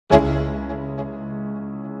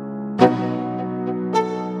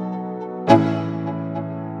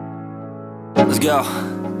Let's go.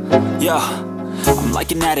 Yo, I'm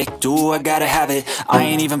like an addict, do I gotta have it. I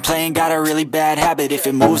ain't even playing, got a really bad habit. If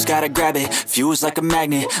it moves, gotta grab it, fuse like a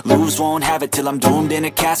magnet. Lose, won't have it till I'm doomed in a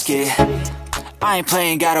casket. I ain't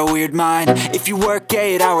playing, got a weird mind. If you work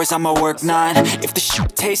 8 hours, I'ma work 9. If the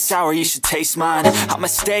shit tastes sour, you should taste mine. I'ma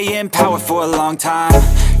stay in power for a long time.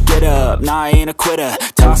 Get up, nah, I ain't a quitter.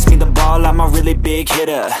 Toss me the ball, I'm a really big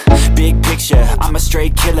hitter. Big picture, I'm a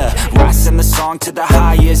straight killer. Rising the song to the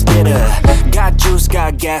highest bidder. Got juice,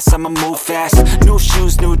 got gas, I'ma move fast. New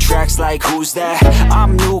shoes, new tracks, like who's that?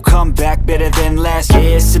 I'm new, come back, better than last.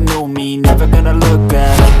 Yeah, it's a new me, never gonna look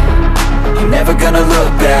back. I'm never gonna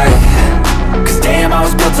look back. Cause damn, I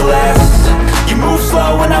was built to last. You move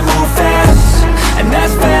slow and I move fast, and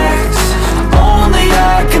that's facts. Only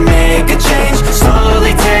I can make a change.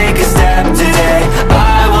 Slowly take a step today.